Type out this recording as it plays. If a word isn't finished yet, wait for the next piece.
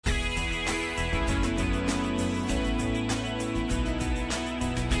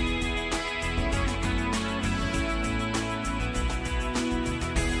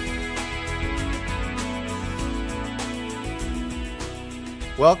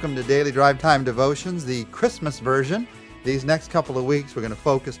Welcome to Daily Drive Time Devotions, the Christmas version. These next couple of weeks, we're going to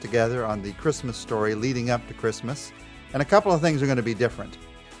focus together on the Christmas story leading up to Christmas. And a couple of things are going to be different.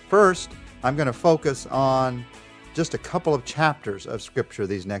 First, I'm going to focus on just a couple of chapters of Scripture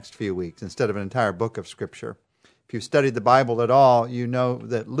these next few weeks instead of an entire book of Scripture. If you've studied the Bible at all, you know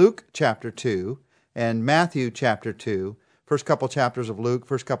that Luke chapter 2 and Matthew chapter 2, first couple chapters of Luke,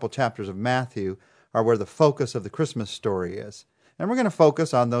 first couple chapters of Matthew, are where the focus of the Christmas story is. And we're going to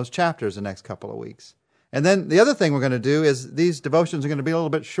focus on those chapters the next couple of weeks. And then the other thing we're going to do is these devotions are going to be a little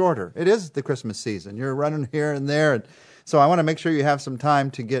bit shorter. It is the Christmas season. You're running here and there. And so I want to make sure you have some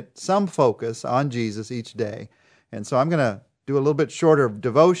time to get some focus on Jesus each day. And so I'm going to do a little bit shorter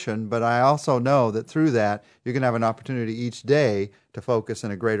devotion, but I also know that through that, you're going to have an opportunity each day to focus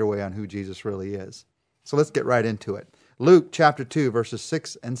in a greater way on who Jesus really is. So let's get right into it. Luke chapter 2, verses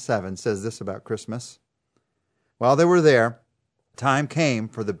 6 and 7 says this about Christmas. While they were there, time came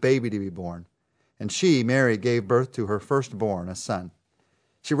for the baby to be born, and she, Mary, gave birth to her firstborn, a son.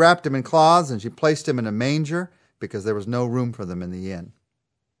 She wrapped him in cloths, and she placed him in a manger because there was no room for them in the inn.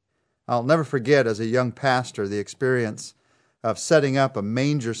 I'll never forget, as a young pastor, the experience of setting up a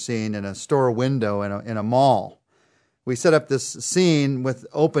manger scene in a store window in a mall. We set up this scene with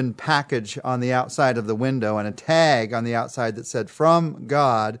open package on the outside of the window and a tag on the outside that said, "From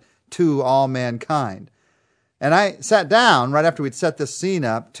God to all mankind." And I sat down right after we'd set this scene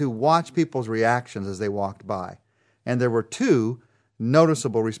up to watch people's reactions as they walked by. And there were two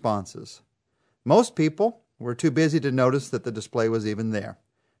noticeable responses. Most people were too busy to notice that the display was even there.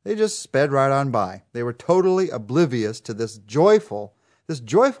 They just sped right on by. They were totally oblivious to this joyful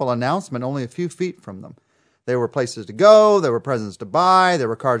announcement only a few feet from them. There were places to go, there were presents to buy, there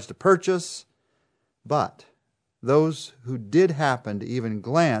were cards to purchase. But those who did happen to even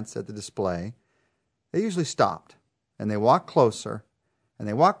glance at the display, they usually stopped, and they walked closer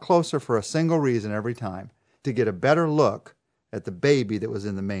for a single reason every time, to get a better look at the baby that was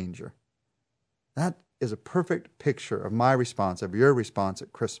in the manger. That is a perfect picture of my response, of your response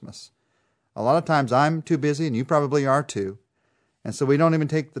at Christmas. A lot of times I'm too busy, and you probably are too, and so we don't even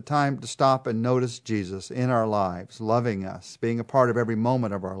take the time to stop and notice Jesus in our lives, loving us, being a part of every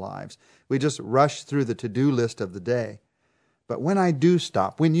moment of our lives. We just rush through the to-do list of the day. But when you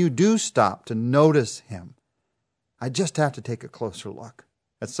do stop to notice Him, I just have to take a closer look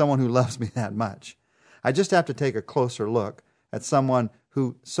at someone who loves me that much. I just have to take a closer look at someone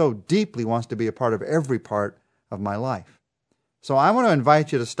who so deeply wants to be a part of every part of my life. So I want to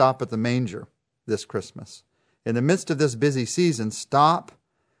invite you to stop at the manger this Christmas. In the midst of this busy season, stop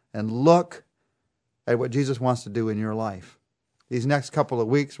and look at what Jesus wants to do in your life. These next couple of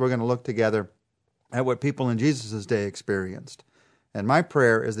weeks, we're going to look together at what people in Jesus' day experienced. And my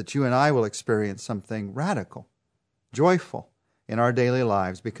prayer is that you and I will experience something radical, joyful in our daily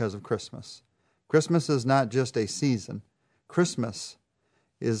lives because of Christmas. Christmas is not just a season. Christmas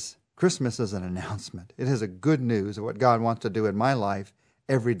is an announcement. It is a good news of what God wants to do in my life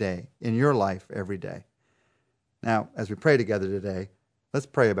every day, in your life every day. Now, as we pray together today, let's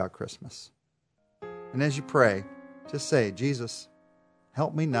pray about Christmas. And as you pray, just say, "Jesus,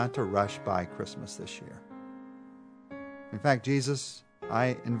 help me not to rush by Christmas this year." In fact, Jesus,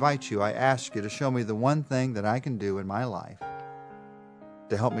 I invite you, I ask you to show me the one thing that I can do in my life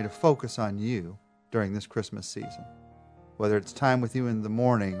to help me to focus on you during this Christmas season. Whether it's time with you in the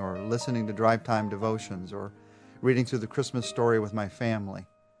morning or listening to drive time devotions or reading through the Christmas story with my family.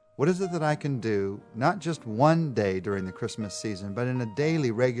 What is it that I can do, not just one day during the Christmas season, but in a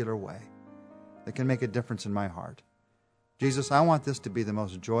daily, regular way that can make a difference in my heart? Jesus, I want this to be the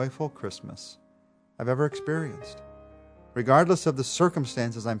most joyful Christmas I've ever experienced. Regardless of the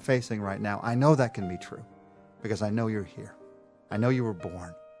circumstances I'm facing right now, I know that can be true because I know you're here. I know you were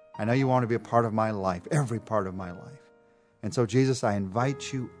born. I know you want to be a part of my life, every part of my life. And so, Jesus, I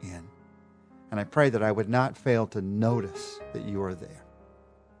invite you in. And I pray that I would not fail to notice that you are there.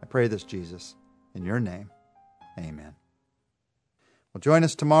 I pray this, Jesus, in your name. Amen. Well, join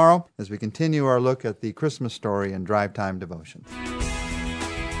us tomorrow as we continue our look at the Christmas story and Drive Time Devotions.